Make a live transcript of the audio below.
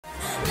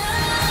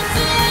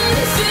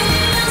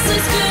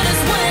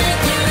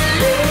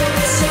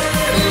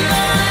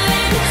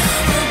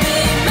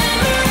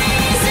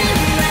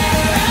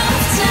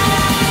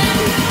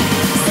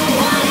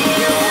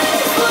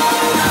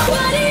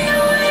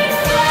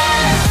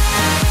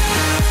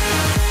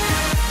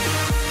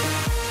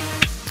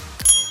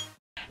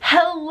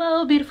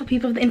Beautiful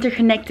people of the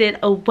interconnected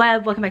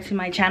web, welcome back to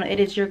my channel. It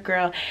is your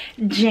girl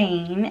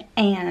Jane,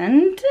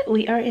 and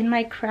we are in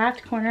my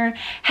craft corner.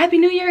 Happy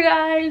New Year,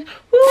 guys!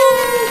 Woo!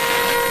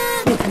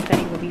 The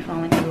confetti will be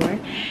falling everywhere.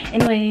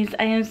 Anyways,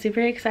 I am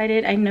super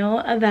excited. I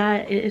know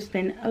that it has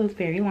been a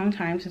very long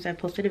time since I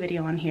posted a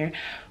video on here,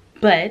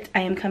 but I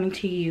am coming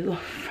to you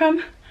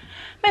from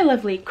my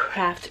lovely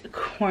craft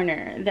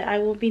corner that I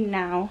will be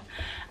now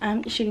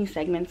shooting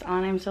segments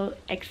on. I'm so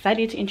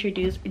excited to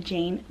introduce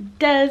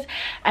JayneDOES.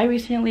 I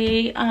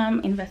recently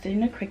invested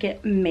in a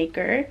Cricut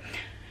maker,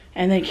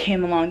 and then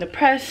came along the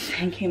press,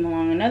 and came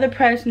along another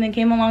press, and then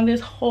came along this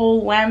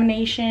whole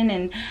lamination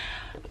and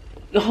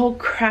the whole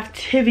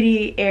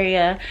craftivity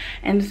area.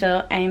 And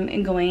so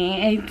I'm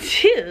going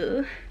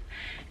to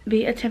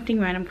be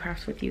attempting random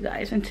crafts with you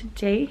guys, and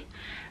today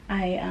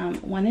I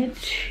wanted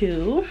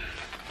to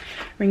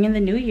ring in the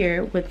new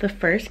year with the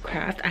first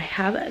craft. I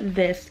have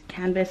this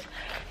canvas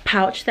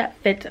pouch that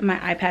fits my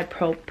iPad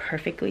Pro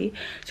perfectly,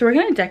 so we're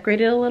going to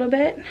decorate it a little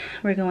bit.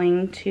 We're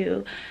going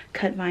to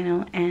cut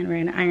vinyl, and we're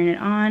going to iron it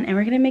on, and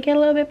we're going to make it a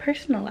little bit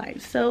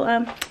personalized.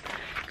 So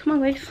come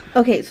on, guys.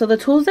 Okay, so the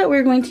tools that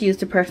we're going to use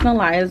to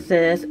personalize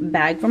this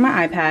bag for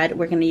my iPad,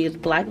 we're going to use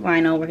black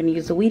vinyl, we're going to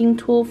use the weeding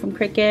tool from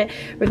Cricut,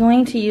 we're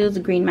going to use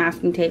green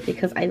masking tape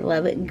because I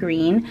love it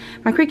green,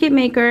 my Cricut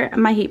maker,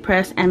 my heat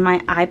press, and my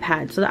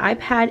iPad. So the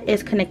iPad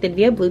is connected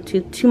via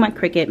Bluetooth to my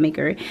Cricut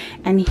maker,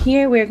 and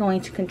here we're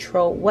going to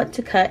control what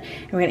to cut,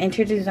 and we're going to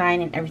enter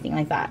design and everything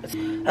like that.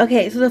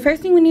 Okay, so the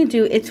first thing we need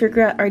to do is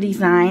figure out our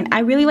design. I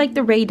really like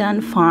the Rae Dunn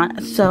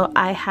font, so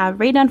I have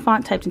Rae Dunn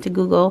font typed into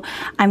Google.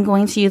 I'm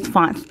going to use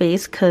font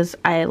space because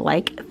I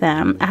like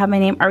them. I have my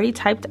name already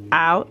typed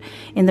out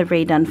in the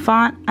Rae Dunn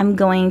font. I'm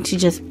going to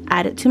just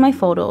add it to my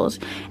photos,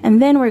 and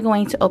then we're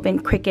going to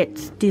open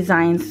Cricut's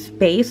design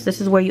space.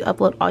 This is where you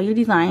upload all your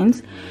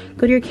designs.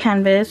 Go to your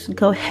canvas,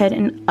 go ahead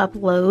and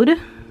upload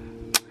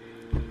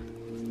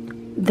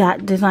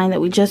that design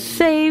that we just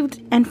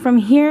saved, and from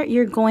here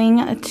you're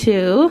going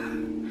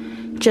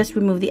to just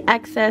remove the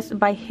excess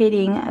by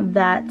hitting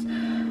that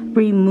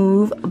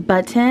remove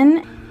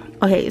button.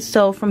 Okay,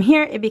 so from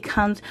here it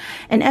becomes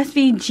an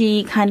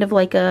SVG, kind of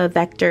like a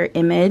vector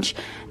image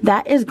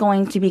that is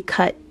going to be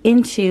cut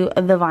into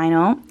the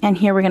vinyl, and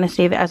here we're going to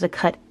save it as a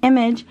cut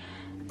image.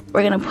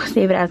 We're going to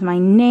save it as my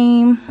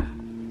name,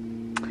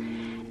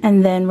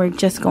 and then we're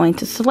just going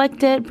to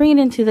select it, bring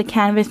it into the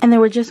canvas, and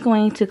then we're just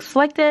going to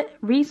select it,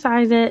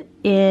 resize it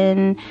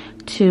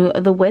into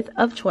the width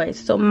of choice.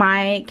 So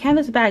my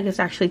canvas bag is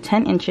actually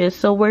 10 inches,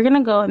 so we're going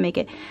to go and make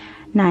it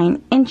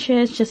 9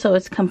 inches just so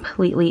it's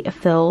completely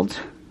filled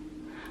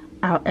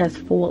out as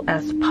full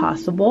as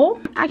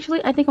possible. Actually,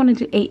 I think I want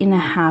to do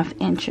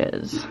 8.5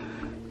 inches.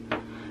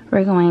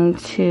 We're going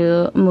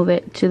to move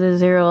it to the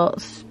 0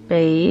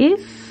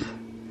 space,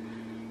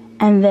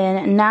 and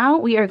then now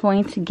we are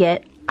going to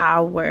get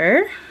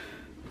our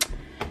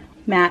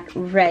mat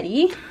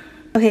ready.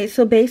 Okay,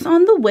 so based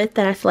on the width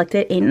that I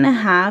selected,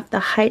 8.5, the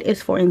height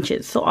is 4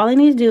 inches. So all I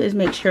need to do is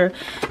make sure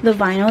the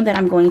vinyl that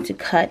I'm going to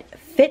cut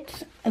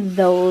fits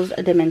those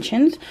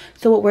dimensions.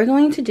 So what we're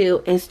going to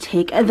do is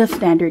take the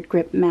standard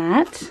grip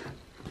mat,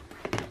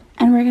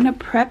 and we're gonna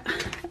prep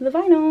the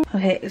vinyl.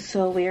 Okay,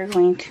 so we are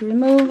going to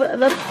remove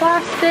the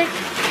plastic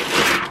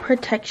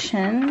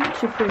protection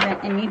to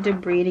prevent any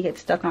debris to get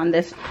stuck on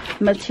this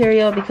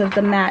material because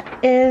the mat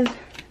is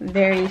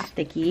very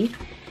sticky.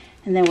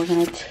 And then we're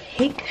gonna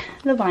take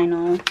the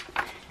vinyl,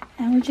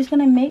 and we're just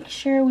gonna make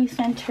sure we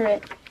center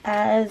it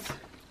as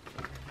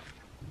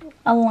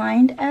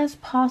aligned as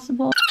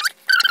possible.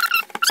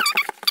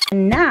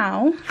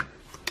 Now,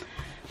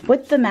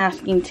 with the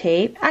masking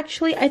tape,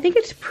 actually I think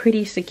it's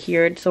pretty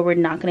secured, so we're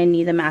not going to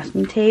need the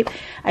masking tape.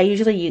 I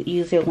usually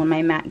use it when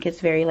my mat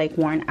gets very like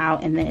worn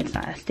out and then it's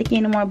not as sticky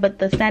anymore, but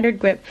the standard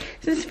grip,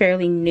 this is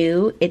fairly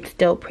new, it's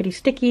still pretty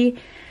sticky.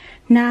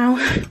 Now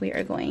we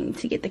are going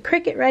to get the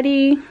Cricut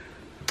ready.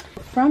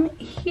 From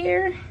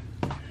here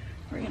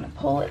we're going to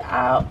pull it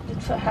out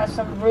so it has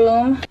some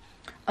room.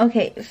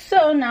 Okay,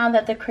 so now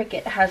that the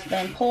Cricut has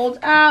been pulled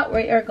out,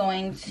 we are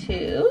going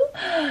to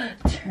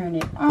turn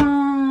it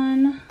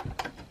on.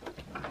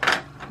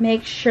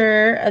 Make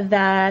sure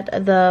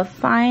that the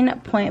fine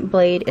point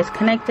blade is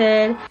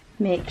connected.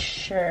 Make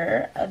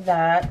sure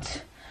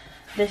that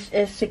this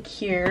is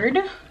secured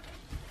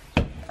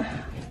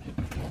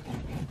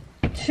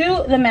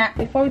to the mat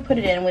before we put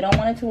it in. We don't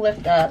want it to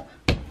lift up.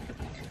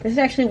 This is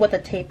actually what the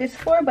tape is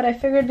for, but I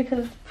figured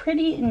because it's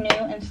pretty new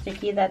and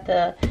sticky that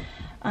the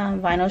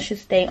vinyl should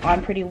stay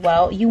on pretty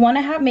well. You want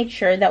to make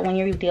sure that when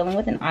you're dealing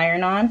with an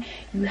iron-on,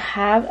 you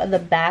have the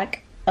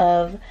back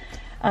of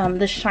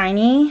the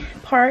shiny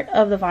part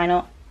of the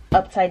vinyl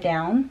upside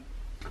down,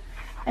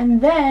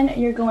 and then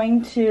you're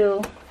going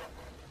to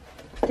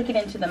stick it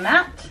into the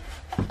mat,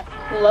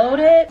 load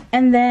it,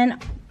 and then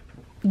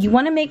you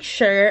want to make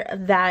sure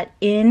that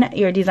in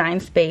your design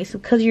space,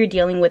 because you're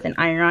dealing with an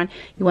iron-on,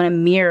 you want to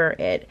mirror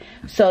it.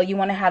 So you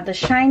want to have the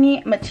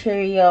shiny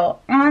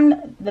material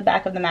on the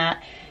back of the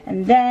mat,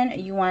 and then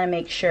you want to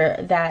make sure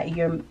that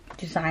your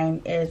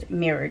design is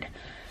mirrored.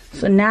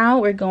 So now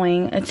we're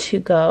going to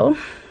go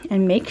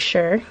and make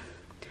sure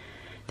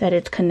that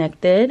it's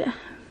connected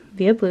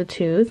via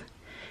Bluetooth,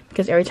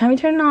 because every time you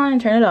turn it on and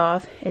turn it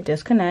off, it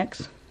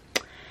disconnects.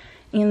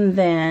 And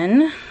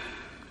then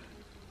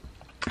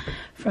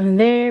from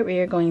there, we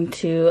are going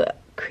to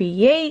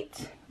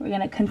create. We're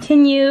going to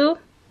continue.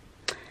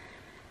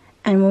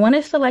 And we want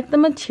to select the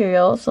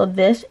material. So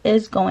this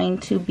is going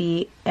to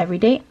be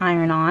everyday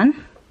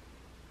iron-on.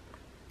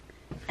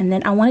 And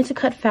then I wanted to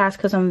cut fast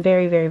because I'm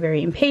very, very,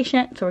 very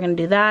impatient. So we're going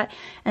to do that.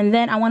 And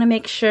then I want to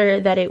make sure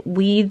that it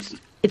weeds.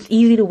 It's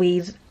easy to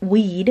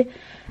weed.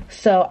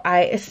 So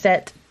I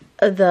set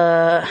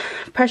the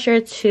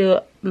pressure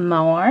to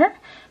more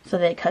so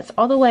that it cuts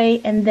all the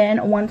way. And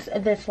then once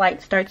this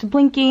light starts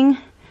blinking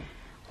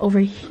over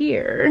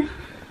here,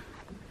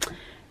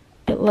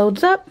 it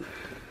loads up.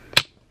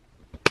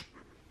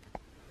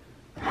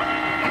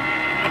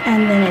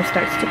 And then it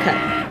starts to cut.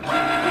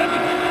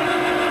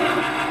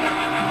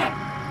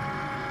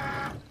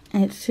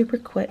 And it's super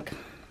quick.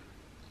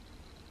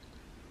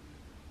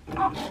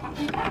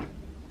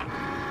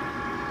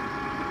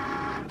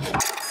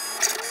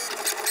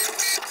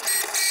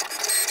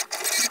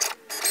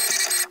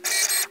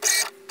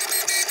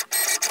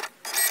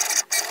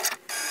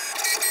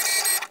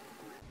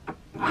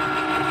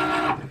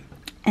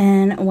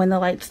 And when the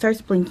light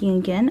starts blinking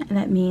again,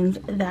 that means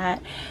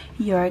that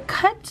your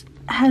cut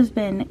has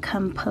been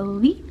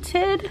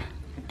completed.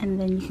 And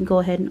then you can go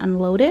ahead and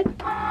unload it.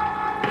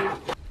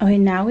 Okay,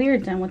 now we are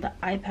done with the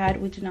iPad.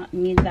 We do not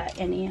need that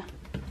anymore.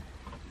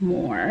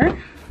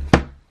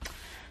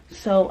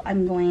 So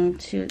I'm going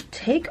to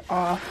take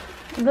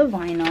off the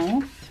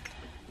vinyl,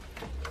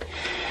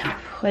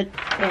 put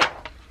it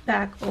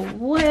back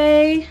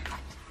away.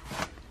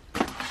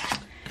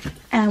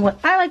 And what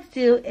I like to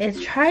do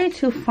is try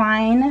to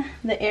find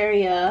the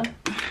area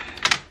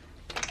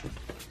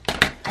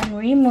and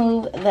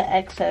remove the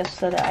excess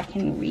so that I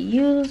can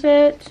reuse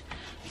it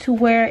to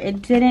where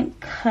it didn't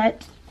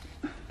cut.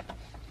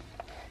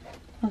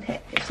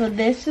 Okay, so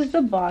this is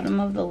the bottom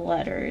of the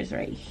letters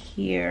right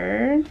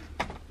here.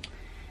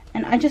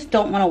 And I just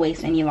don't want to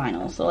waste any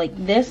vinyl. So like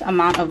this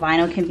amount of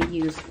vinyl can be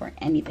used for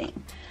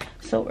anything.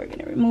 So we're going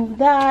to remove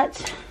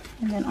that.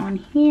 And then on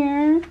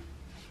here,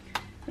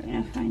 we're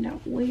going to find out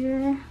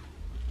where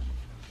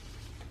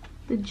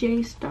the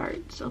J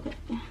starts. Okay.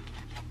 And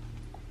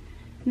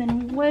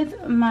then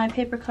with my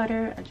paper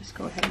cutter, I just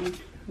go ahead and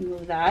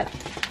remove that.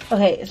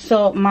 Okay,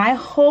 so my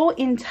whole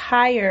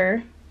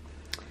entire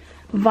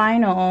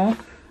vinyl,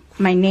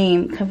 my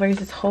name covers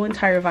this whole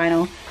entire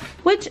vinyl,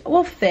 which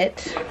will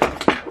fit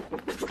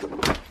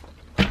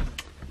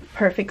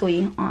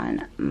perfectly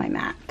on my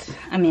mat.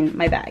 I mean,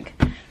 my bag.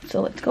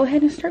 So let's go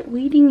ahead and start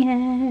weeding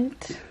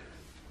it.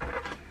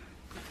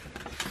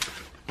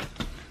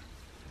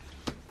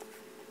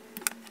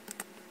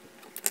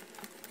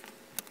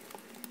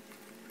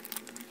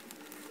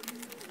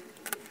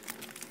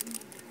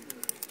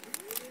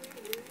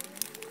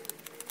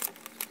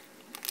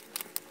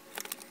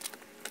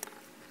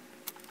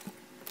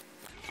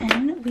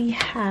 And we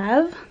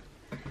have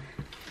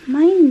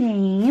my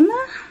name.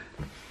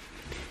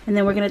 And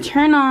then we're going to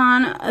turn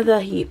on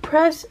the heat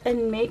press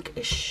and make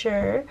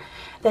sure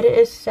that it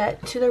is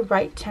set to the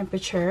right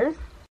temperature.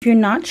 If you're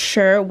not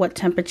sure what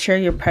temperature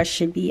your press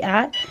should be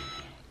at,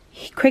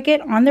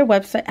 Cricut on their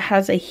website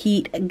has a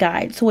heat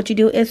guide. So what you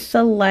do is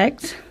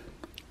select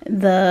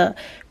the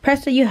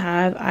press that you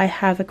have. I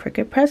have a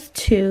Cricut Press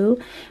 2.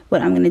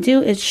 What I'm going to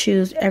do is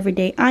choose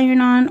everyday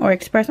iron-on or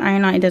express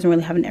iron-on. It doesn't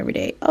really have an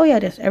everyday. Oh yeah,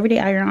 it is everyday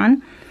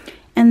iron-on.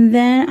 And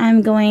then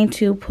I'm going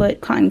to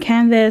put cotton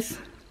canvas.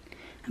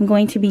 I'm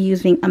going to be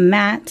using a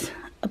mat,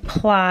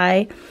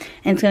 apply,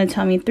 and it's going to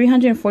tell me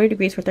 340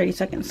 degrees for 30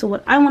 seconds. So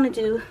what I want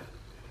to do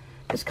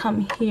is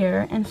come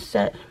here and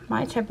set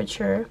my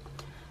temperature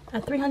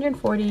at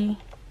 340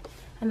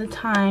 and the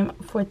time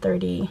for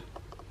 30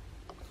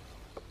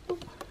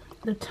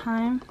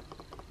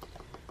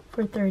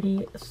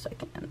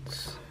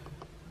 seconds.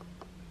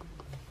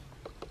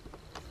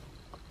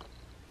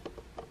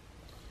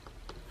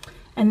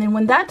 And then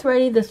when that's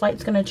ready, this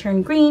light's gonna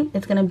turn green,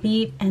 it's gonna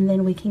beep, and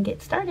then we can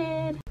get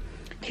started.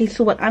 Okay,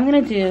 so what I'm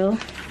gonna do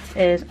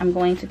is I'm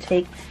going to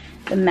take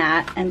the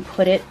mat and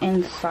put it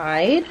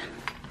inside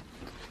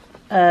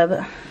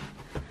of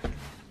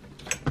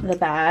the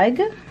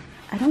bag.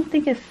 I don't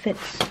think it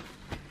fits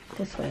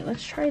this way.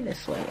 Let's try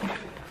this way.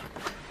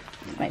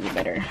 This might be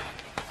better.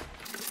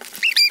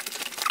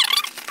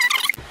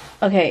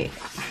 Okay,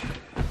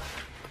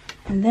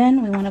 and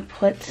then we want to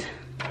put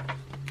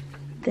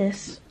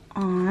this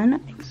on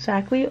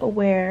exactly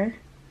where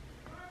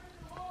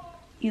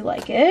you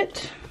like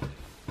it,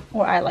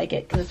 or I like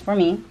it because it's for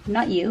me,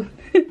 not you.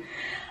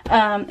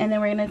 And then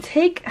we're going to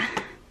take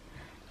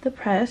the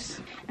press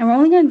And we're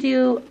only going to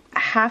do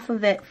half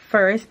of it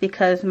first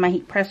because my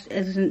heat press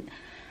isn't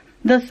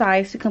the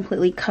size to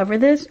completely cover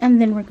this.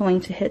 And then we're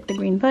going to hit the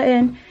green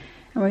button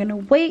and we're going to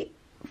wait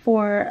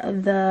for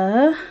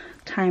the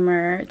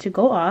timer to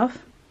go off.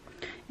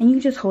 And you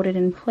just hold it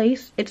in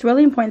place. It's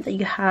really important that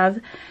you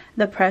have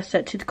the press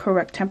set to the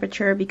correct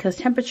temperature because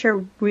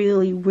temperature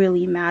really,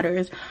 really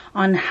matters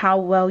on how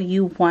well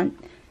you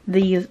want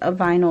these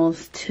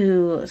vinyls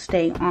to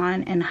stay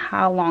on and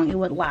how long it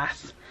would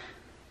last.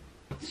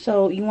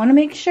 So you want to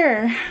make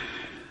sure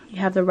you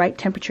have the right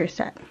temperature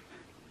set.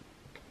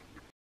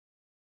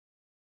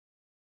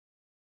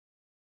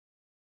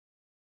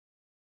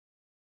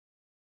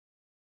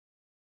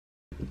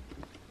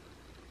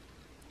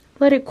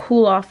 Let it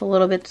cool off a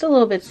little bit. It's a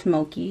little bit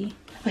smoky.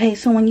 Okay,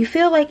 so when you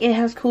feel like it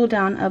has cooled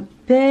down a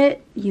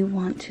bit, you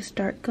want to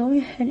start going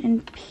ahead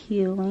and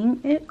peeling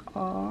it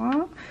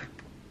off.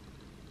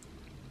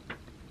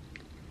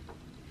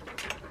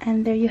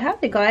 And there you have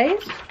it,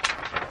 guys.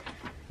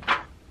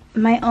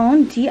 My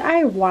own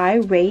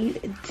DIY Rae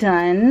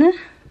Dunn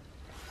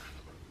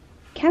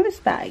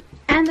canvas bag.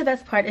 And the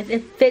best part is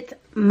it fits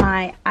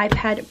my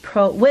iPad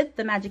Pro with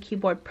the Magic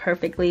Keyboard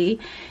perfectly.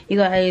 You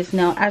guys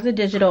know, as a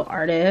digital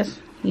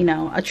artist, you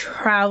know, a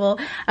travel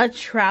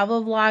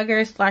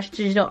vlogger slash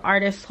digital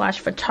artist slash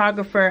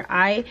photographer,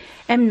 I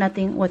am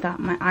nothing without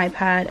my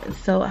iPad.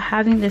 So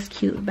having this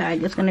cute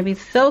bag is going to be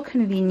so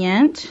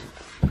convenient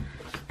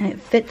and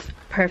it fits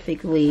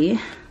perfectly.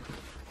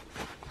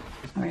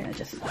 All right,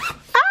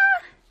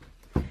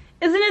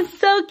 isn't it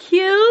so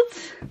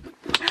cute?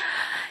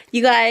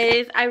 You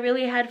guys, I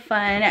really had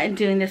fun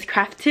doing this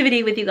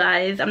craftivity with you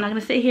guys. I'm not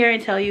gonna sit here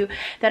and tell you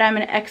that I'm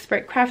an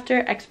expert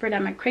crafter, expert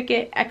at my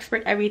Cricut,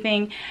 expert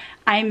everything.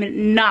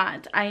 I'm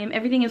not.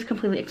 Everything is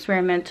completely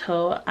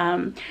experimental.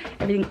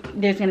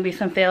 There's gonna be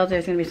some fails,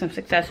 there's gonna be some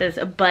successes,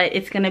 but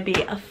it's gonna be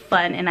a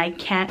fun, and I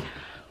can't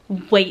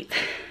wait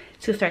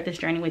to start this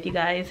journey with you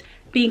guys.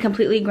 Being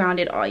completely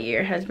grounded all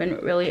year has been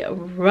really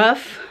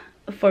rough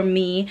for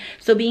me,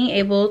 so being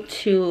able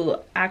to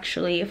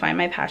actually find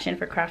my passion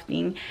for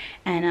crafting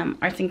and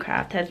arts and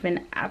craft has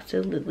been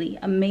absolutely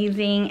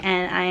amazing,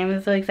 and I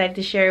am so excited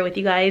to share it with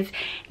you guys.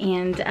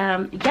 And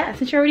yeah,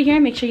 since you're already here,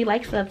 make sure you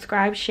like,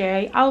 subscribe,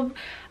 share. I'll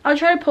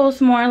try to post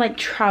more like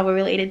travel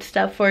related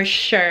stuff for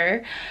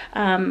sure,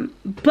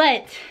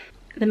 but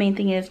the main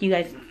thing is you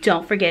guys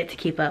don't forget to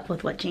keep up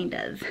with what Jayne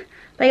does.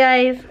 Bye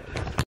guys.